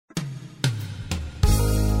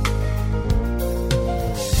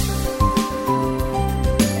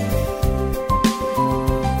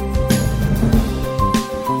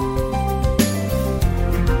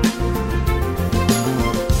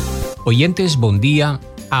Oyentes, bom dia.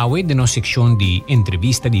 Hoy de nossa secção de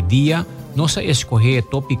entrevista de dia, nós escolher o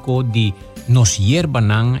tópico de nos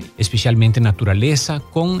hierbanang, especialmente natureza,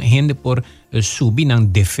 com gente por subir na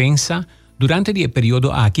defesa durante o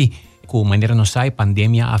período aqui, com maneira não sai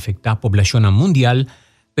pandemia afetar a população mundial,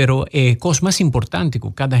 pero cosa mais importante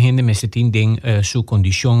que cada gente me tem sua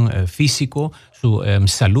condição física, sua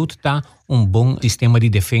saúde tá bom sistema de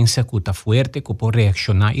defesa que está forte, que pode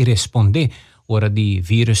reaccionar e responder hora de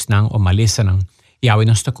vírus não ou maleza não. E hoje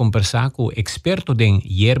nós estamos conversando com o experto em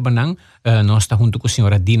hierba não, nós estamos junto com a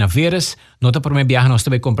senhora Dina Veras. Nós para minha viagem nós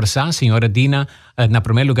também conversar, senhora Dina, na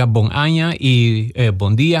primeiro lugar bom ano e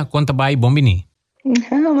bom dia, conta bem, bom bini.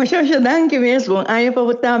 Mas eu danke mesmo. Aí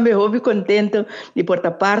para também houve contento de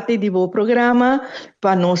portar parte do bom programa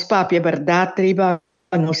para nós papi verdade triba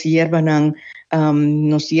nos hierba não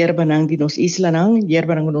de nos isla não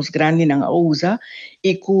hierba não nos grande não usa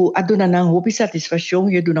e que aduna não houve satisfação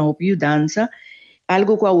e aduna houve dança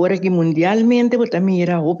algo que agora que mundialmente você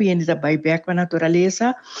mira houve ainda buyback para a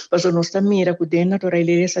natureza mas nós mira que a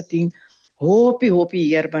natureza tem houve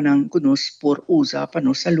hierba não que nós por usar para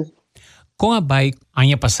nossa saúde. Com a bai,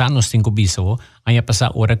 ano passado nós temos visto, ano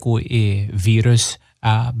passado hora que o vírus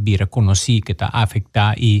a vira conhecido que está a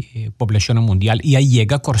afetar a população mundial e aí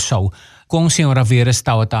chega a Corsau. Com a senhora Vera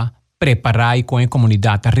está preparar e com a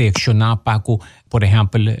comunidade a reaccionar para que, por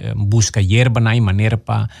exemplo, busca hierba na maneira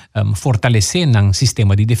para fortalecer o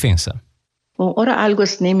sistema de defesa. Bom, ora algo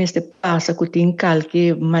assim mesmo passa que tem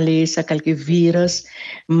qualquer maleza, qualquer vírus,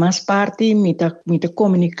 mas parte me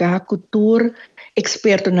comunicar cultura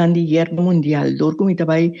experto na hierba mundial. Dor que me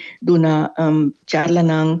vai dona charla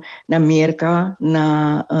na América,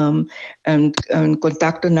 na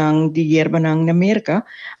contacto na hierba na América,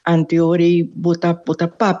 anteriori bota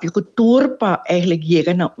papi cultura para eigenlijk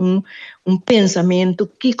chega na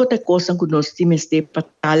pensamento que outra coisa que nós temos de para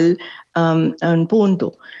tal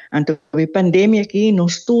ponto. Então, a pandemia aqui,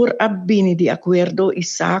 nós todos abrimos de acordo e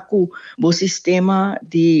saco o sistema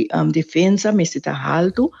de defesa, mas está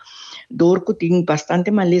alto. Dor que tem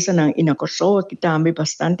bastante maleza na Corsau, que também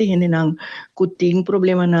bastante gente que tem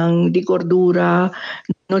problema de gordura,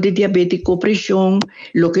 de diabetes, pressão,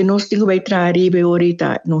 o que nós temos que trazer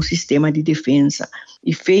ahorita no sistema de defesa.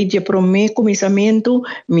 E feita para o meu começamento,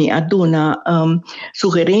 me aduna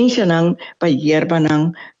sugerência para hierba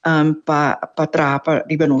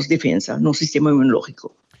para nossa defesa, no sistema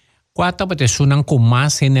imunológico. Qual estava te sunang com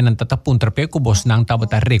mais gente na tata puntrape que você não estava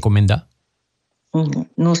te recomendar?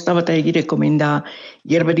 Nós estava a recomendar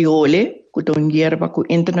hierba de ole, que é uma hierba que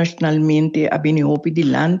internacionalmente ha bem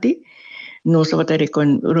dilante. Nós estava a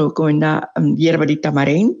recomendar hierba de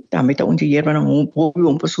tamarim, também é uma hierba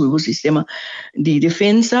que possui o sistema de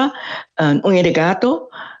defesa. Regato,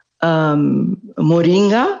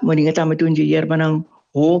 moringa também é uma hierba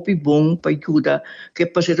que bom para ajudar, que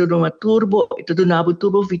passa todo uma turbo, todo uma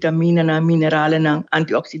turbo vitamina, mineral,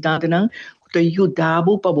 antioxidante, que ajuda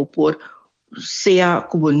para pôr seja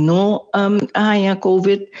como não há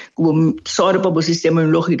COVID, como só para o sistema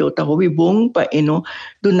imunológico está bom para não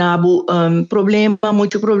donar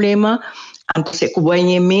muito problema. Então, se como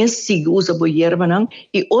é mês, se usa a hierba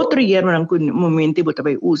e outra hierba que no momento você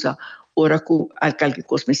vai usar, ora que qualquer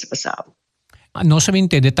coisa me passava. Nós sabemos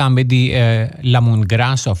também de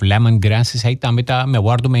lemongrass ou lemongrass, isso aí também está me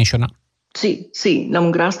guardo mencionar. Sim,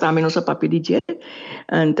 lemongrass também nossa papel de gel.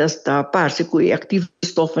 Então, está parte que ativa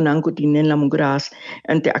stoffen que tem em lemongrass,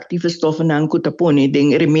 e ativa stoffen que está põe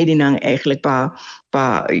de remédio eigenlijk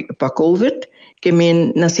para COVID, que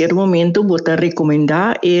na certo momento vou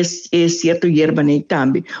recomendar é certo hierba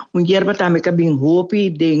também. Hierba também que é bem hopi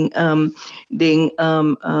de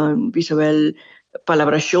visual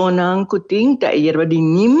palabração que tem, a hierba de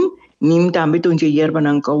nim também tem hierba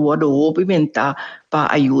que o hopi mentar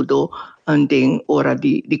para ajudar em hora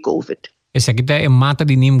de COVID. Essa aqui é mata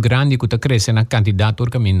de nim grande que está crescendo na quantidade por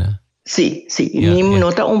caminho. Sim. Nim não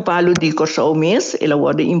está palo de Corsau mês, ela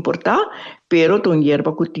pode importar, pero tem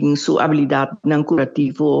hierba que tem sua habilidade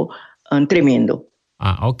curativo tremendo.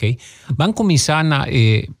 Ok. Vamos começar na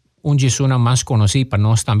onde é mais conhecida para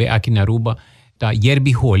nós também aqui na Aruba, da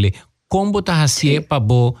hierbihole. Como está assim para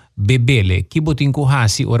o bebê? Que botin que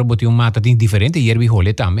hasi, ora botin mata de diferente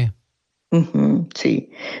hierbihole também.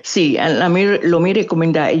 Sí, lo me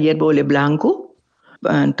recomienda el hierbole blanco.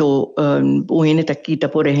 Então, una taquita,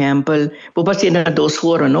 por exemplo, vou fazer na 2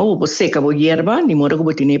 horas, não? Vou secar a hierba, ni mora que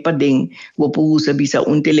vou ter para dentro, vou usar bisa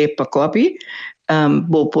tele para copy,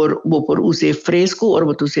 vou por usar fresco, ou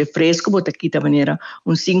vou usar fresco, vou quita maneira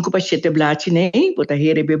 5 para 7 blachi né, vou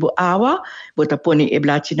herebe bo água, vou pôr e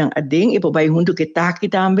blachi nang ading, e vou vai junto que taki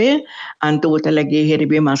também, anto vou lagi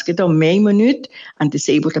herebe mais que meio minuto, anto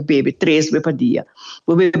sei vou bebe 3 vezes por dia.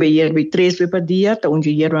 Vou beber herebe 3 vezes por dia, tá onde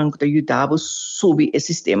herebe que ajudava subir o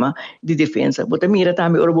sistema de defesa. Vou mira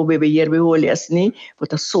também, ora vou beber herebe olha assim,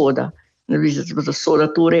 vou soda. Vou soda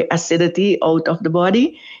ture acidity out of the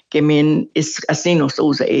body, que men is assim não se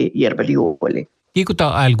usa erva de olho. Kiko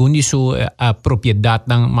ta algum disso a propriedade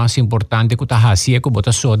mais importante que ta hasia que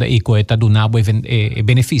bota soda e que ta donabo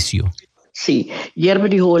benefício. Sim, erva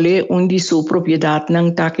de olho onde sua propriedade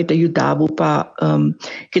não tá que te ajudava para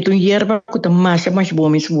que tu erva que ta mais bom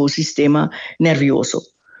mesmo o sistema nervioso.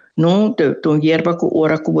 Não, tu erva que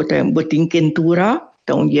ora que bota quentura,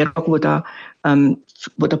 tu erva que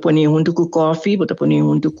bota pôr junto com coffee, bota pôr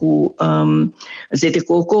junto com azeite de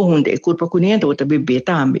coco, junto e curva com neta, bota beber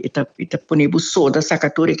também, e pôr soda,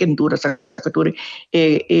 sacatura, quentura, sacatura,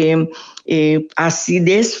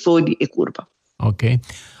 acidez foi e curva. Ok.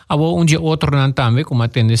 Abo um dia outro não também, como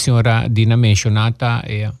atende a senhora Dina mencionata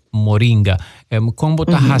moringa. Como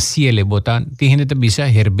bota hasiele, bota tem gente que bisa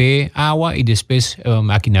herbe água e depois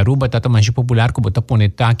aqui na Aruba tá mais popular que bota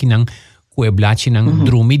poneta aqui nang Pueblachi nang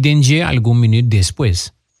drumi denje algum minuto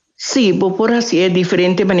depois. Sim, por assim é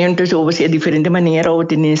diferente maneira, então é diferente maneira, ou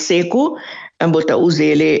tem seco, bota usar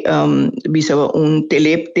ele, bisa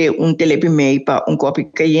telepe meio para copo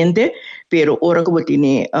quente, pero ora que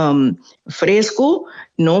botine fresco,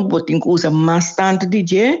 não botin que usa mais tanto de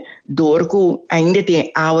je, dor que ainda tem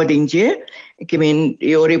água dentro, que men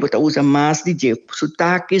ora bota usa mais de je,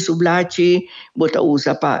 sotaque, sublachi, bota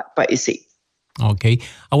usa para esse. Ok.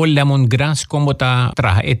 Awal lemongrass como ta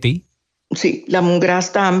traha ete? Sim, lemongrass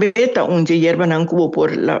também tá onde erva não vou por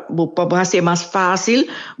para ser mais fácil,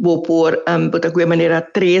 vou por botar de maneira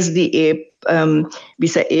 3 de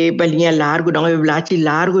bisa balinha largo, não é blate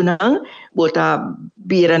largo não, botar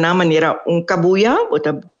bira na maneira cabuia,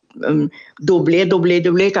 botar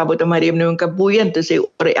doble, cá botar maria não cabuia, então se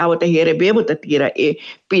ora a botar herbe, botar tira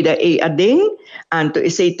pida adem, então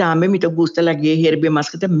esse também me gusta lagi herbe mais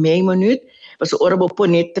que meio minuto. Mas ora vou pôr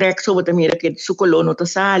trek sobre a mira que sucolo no tá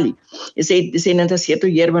sali. Esse não tá certo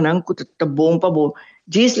erva não que tá bom para bo.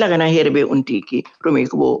 Diz lá na herbe tiki, para mim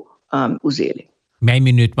que vou usar ele. Meio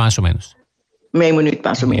minuto mais ou menos. Meio minuto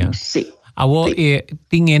mais ou menos, sim. Awo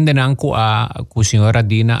tingende nang ko a senhora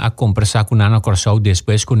Dina a conversar com nana corsau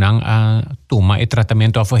depois com nang toma e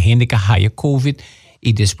tratamento of gente que haya COVID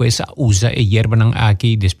e depois usa e erva nang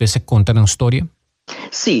aqui depois conta nang história.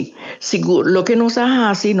 Sí, seguro. Lo que nos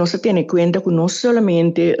hace, no se tiene cuenta que no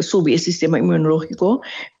solamente sube el sistema inmunológico,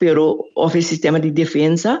 pero o el sistema de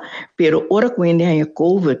defensa, pero ahora cuando hay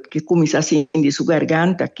COVID, que comienza a sentir su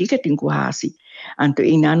garganta, ¿qué tiene que hacer?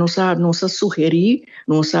 Entonces, nos sugerir,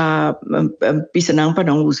 nos pisan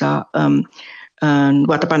para no usar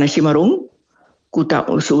watapana chimarrón, kuta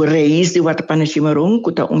su raiz de watapana chimarrón,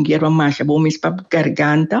 kuta hierba macha bom para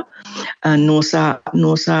garganta,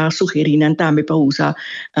 nossa sugerindo também para usar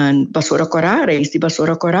vassoura corá, raiz de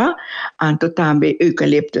vassoura corá, anto também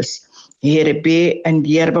eucaliptus. Herbe en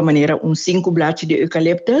hierba maneira 5 blaches de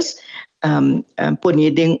eucaliptus,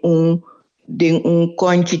 põe dentro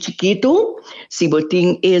conche chiquito, se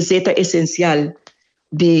botin zeta essencial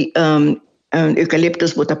de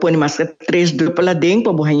eucaliptus bota põe mais 3 dropas lá dentro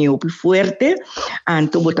para borrar o forte,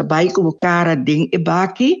 anto bota vai com cara dentro e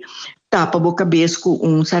baqui, tapa a cabeça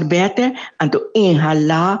com sarbete, anto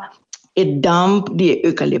inhalar e damp de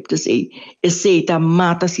eucaliptus e aceita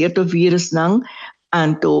mata certo vírus não,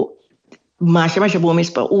 anto mais bom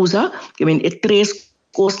mesmo para usar, que vem 3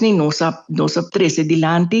 coisas nossa 13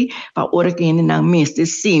 dilante para hora que ainda não mestre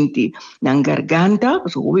sente na garganta,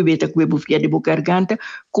 porque o bebê está com o bufia de garganta,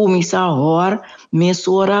 começa a hora,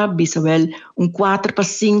 mesora, bisabel 4 para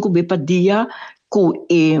 5 vezes por dia, com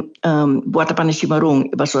bota para chimarrão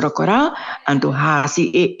e vassoura corá, então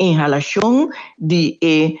hasi e inhalação de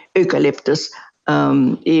eucaliptus.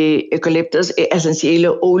 Eucaliptus é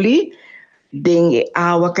essencial óleo, dengue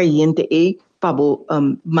água quente e para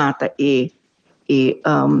mata e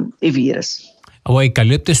vírus. O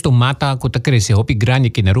eucaliptus to mata ko ta cresce hopi grande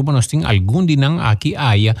que na Aruba nós tem algum dinang aqui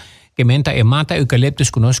aia que menta e mata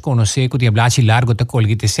eucaliptus conosco ko tinha blachi largo ta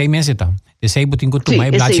colgi te 6 meses ta. Te 6 butin ko tu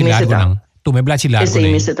mai blachi largo nang. Tu mai blachi largo.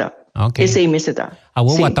 6 meses ta. Okay. 6 meses ta.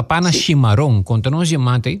 Awo watapana chimarrão, conta-nos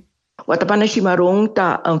mate. Watapana chimarrão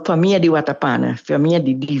tá família de watapana, família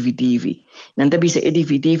de divi. Nanda bisa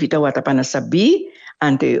divi ta watapana sabi,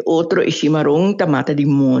 ante outro chimarrão ta mata di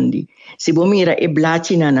mondi. Se bom mira e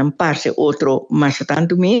blachi na parte outro mais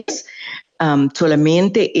tanto mês,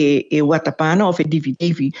 solamente e watapana of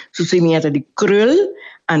dividivi su semilla de krul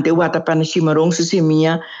ante watapana chimarrón su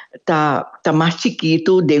semilla tá mais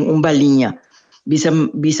chiquito de balinha.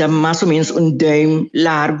 Bisa mais ou menos duim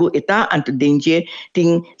largo eta ante dentro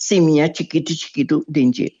tem semilla chiquito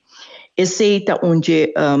dentro. Esse é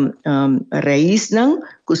onde raiz não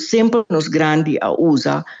que sempre nos grande a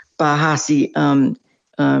usa para assim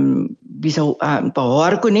bisa para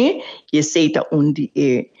orco né esse é onde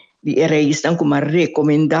de raiz não como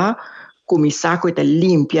recomendar começar com a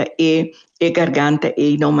limpia e garganta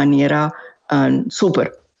e de uma maneira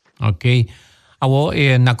super. Ok. Awo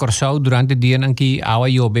na Corsao durante dia nang ki awa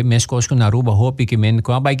yobe mes kos ko naruba hopi ki men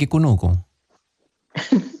ko abay ki kunuko.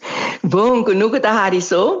 Bom, kunuko ta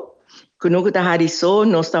hariso,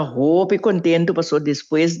 nós está hopi contento passou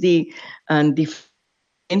depois de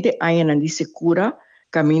diferente anos de secura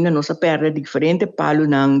caminha nossa perna diferente palo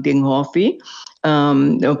nang ding hofi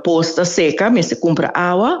posta seca, mas se compra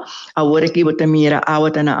água, agora que você mira água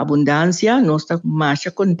está na abundância, nós está mais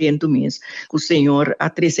contento mesmo que o Senhor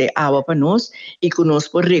atrese água para nós e que nós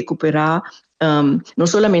por recuperar não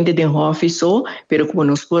somente de hofi só, pero como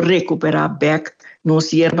nós por recuperar back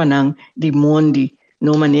nos yerba nang de monde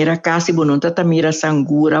no maneira casi bon tá mira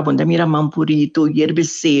sangura, bon tá mira mampurito, yerbe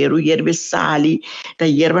cero, yerbe sali, tá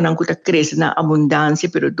yerba nang kuta cresce na abundância,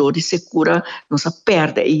 pero dori secura nossa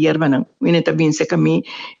perde e yerba nang. Mine tá bem seca mi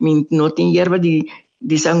não tem yerba de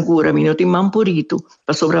sangura, mi não tem mampurito,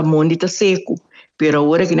 pa sobra mundo tá seco. Pero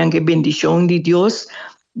agora que nang que bendição de Deus,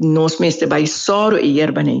 nós mesmo vai soro e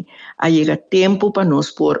yerba nem. Aí chega tempo para nós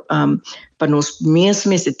por para nós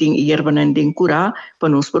mesmo se tem yerba nem den curar, para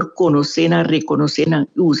nós por conhecer na reconhecer na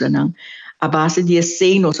usa não. A base de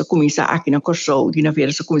sei nós começar aqui na Corsao, de na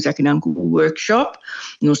feira começar aqui na workshop,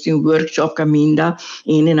 nós tem workshop caminda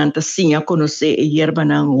e nanta sim a conhecer yerba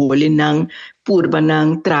não, olhe não, purba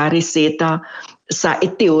não, tra receita sa e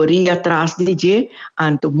teoria atrás de je,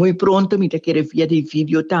 anto muito pronto me querer via de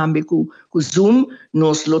vídeo também com Zoom,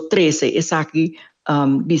 nos lo 13 e sa aqui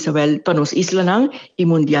bisabel para nos isla nang e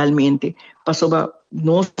mundialmente. Pasoba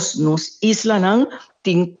nos isla nang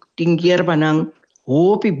ting yerba nang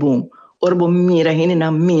hopi bom. Orbo mira hene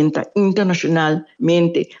na menta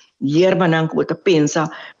internacionalmente yerba nang ko ta pensa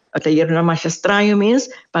ata yerba nang mais estranho mês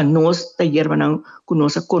para nós ta yerba nang ku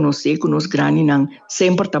nos conhecer ku nos grani nang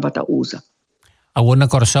sempre tabata usa. Agora na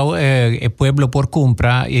Corsao pueblo por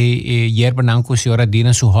compra yerba nang ko senhora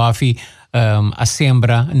dina su hofi a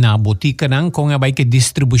sembra na botica nang com a que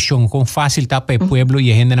distribuição com fácil tapa pueblo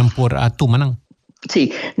e gente nang por a tuma nang.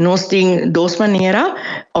 Sim, nós temos duas maneiras,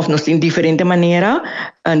 ou nós temos diferentes maneiras.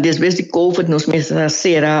 Desde de COVID, nós começamos a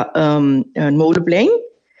ser modelplan.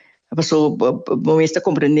 Passou, vamos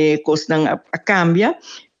compreender que coisa não cambia,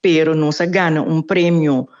 pero nós ganhamos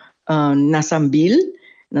prêmio na Sambil.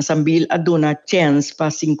 Na Sambil a dona chance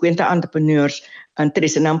para 50 entrepreneurs a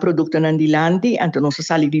trazer produto na dilante, então nós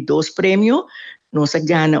saímos de 2 prêmios. Nós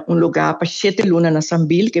ganhamos lugar para 7 lunas na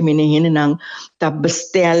Sambil, que menina não tá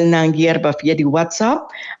bestel na yerba via de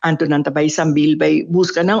WhatsApp, então não tá vai Sambil vai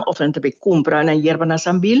buscar não, ou não tá vai comprar na yerba na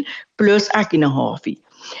Sambil, plus aqui na Hofi.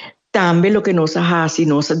 Também o que nós fazemos,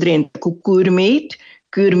 nós drenta com Gourmet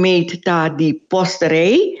tá de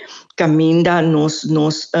posterei, caminda nos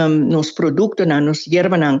produtos na nos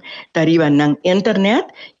yerba nang tariba nang internet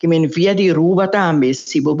que men via de ruba também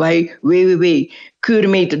se bo vai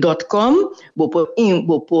www.gourmet.com bo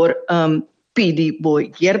por pedir bo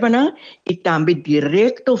yerba nang e também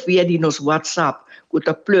direto via de nos WhatsApp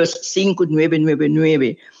kuta plus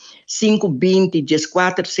 5999 520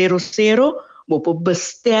 1400 bo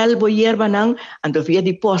bestel bo yerba nang ando via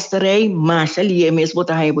di posterei mas ali mesmo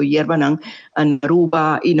tá bo yerba nang an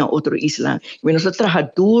Aruba e na outro isla. E nós trabalha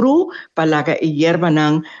duro para que yerba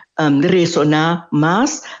nang resonar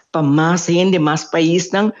mais para mais gente, mais país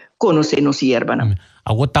nang conhecer nos yerba nang.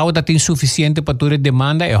 Agora tá tem suficiente para toda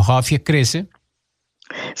demanda e Hofi cresce?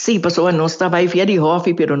 Sim, pessoa nós tá vai via de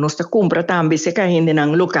Hofi, pero nós tá compra também se que gente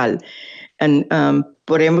nang local. En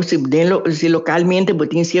por ejemplo, si localmente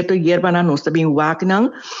botin cierto hierba no está bien wak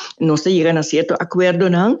no se llegan a cierto acuerdo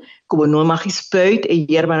como no más spuit e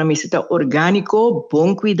hierba me está orgánico,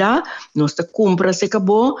 bon cuidar, no está compra se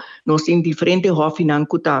acabó, no está en diferente hofi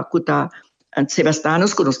kuta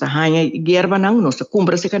Sebastianos que nos está hanya hierba no está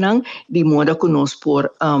compra se canang de modo que nos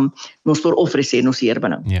por ofrecer nos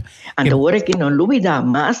hierba Yeah. Ahora que no olvida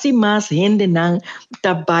más y más gente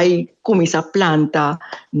tabay começa planta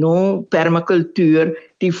no permacultura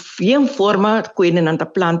de bien forma que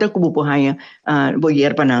nanta planta como por hanya bo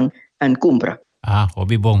hierba compra.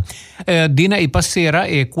 Hobby bom. Dina e passera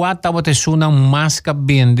e qua tava te suna masca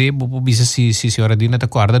bende, bisa si senhora Dina te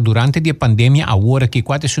acorda durante a pandemia agora que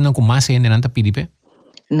qua te suna com massa ainda não te pidipe?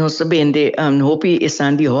 Nós bende hopi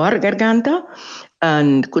esan di hor garganta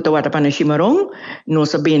and kutawata pana chimarrão,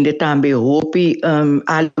 nós bende também hopi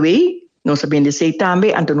alway, nós bende sei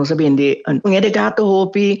também, então nós bende unha de gato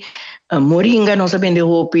hopi, moringa nós bende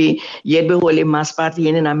hopi, yerbe hole mais parte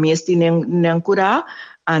yene na mesti nem cura,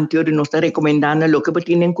 anterior nós está recomendando lo que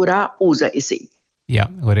potinem cura usa esse.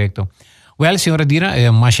 Correto. Well, senhora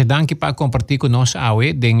Dina, mas danke para compartilhar conosco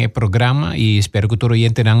hoje no programa e espero que todos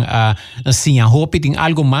tenham assim a hope tem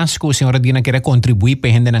algo mais que a senhora Dina quer contribuir para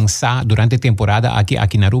a gente não durante a temporada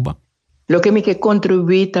aqui na Aruba. Lo que me quer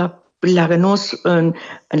contribuir Laganos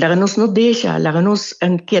não deixa, laganos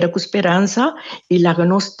quer com esperança e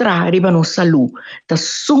laganos traz para nós saúde. É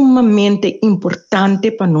sumamente importante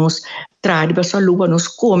para nós trazer para saúde, para nós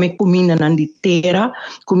comer comida na terra,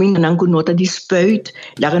 comida na nota de spuit,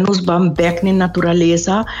 laganos vamos back na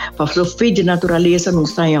natureza, para sofrer de natureza,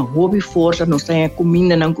 nós temos hobby força, nós temos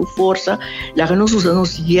comida na força, laganos usa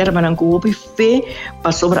nos hierba na hobby fé,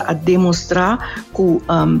 para sobre a demonstrar que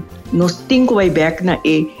nós temos que back na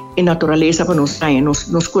e natureza para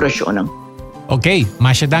nos coração. Ok,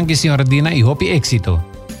 mas danke senhora Dina e hope éxito.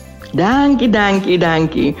 Danke,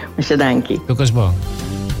 mas danke. Tudo bom.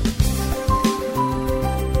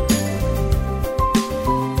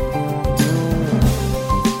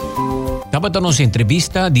 Estava a nossa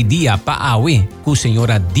entrevista de dia para Aue com a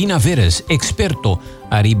senhora Dina Veres, experto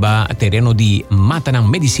arriba terreno de matanam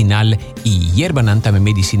medicinal e yerbanam também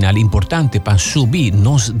medicinal importante para subir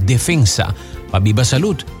nos defensa, para viva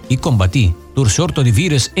saúde e combater todo sorto de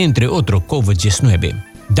vírus, entre outros COVID-19.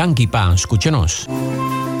 Danke para escutar-nos.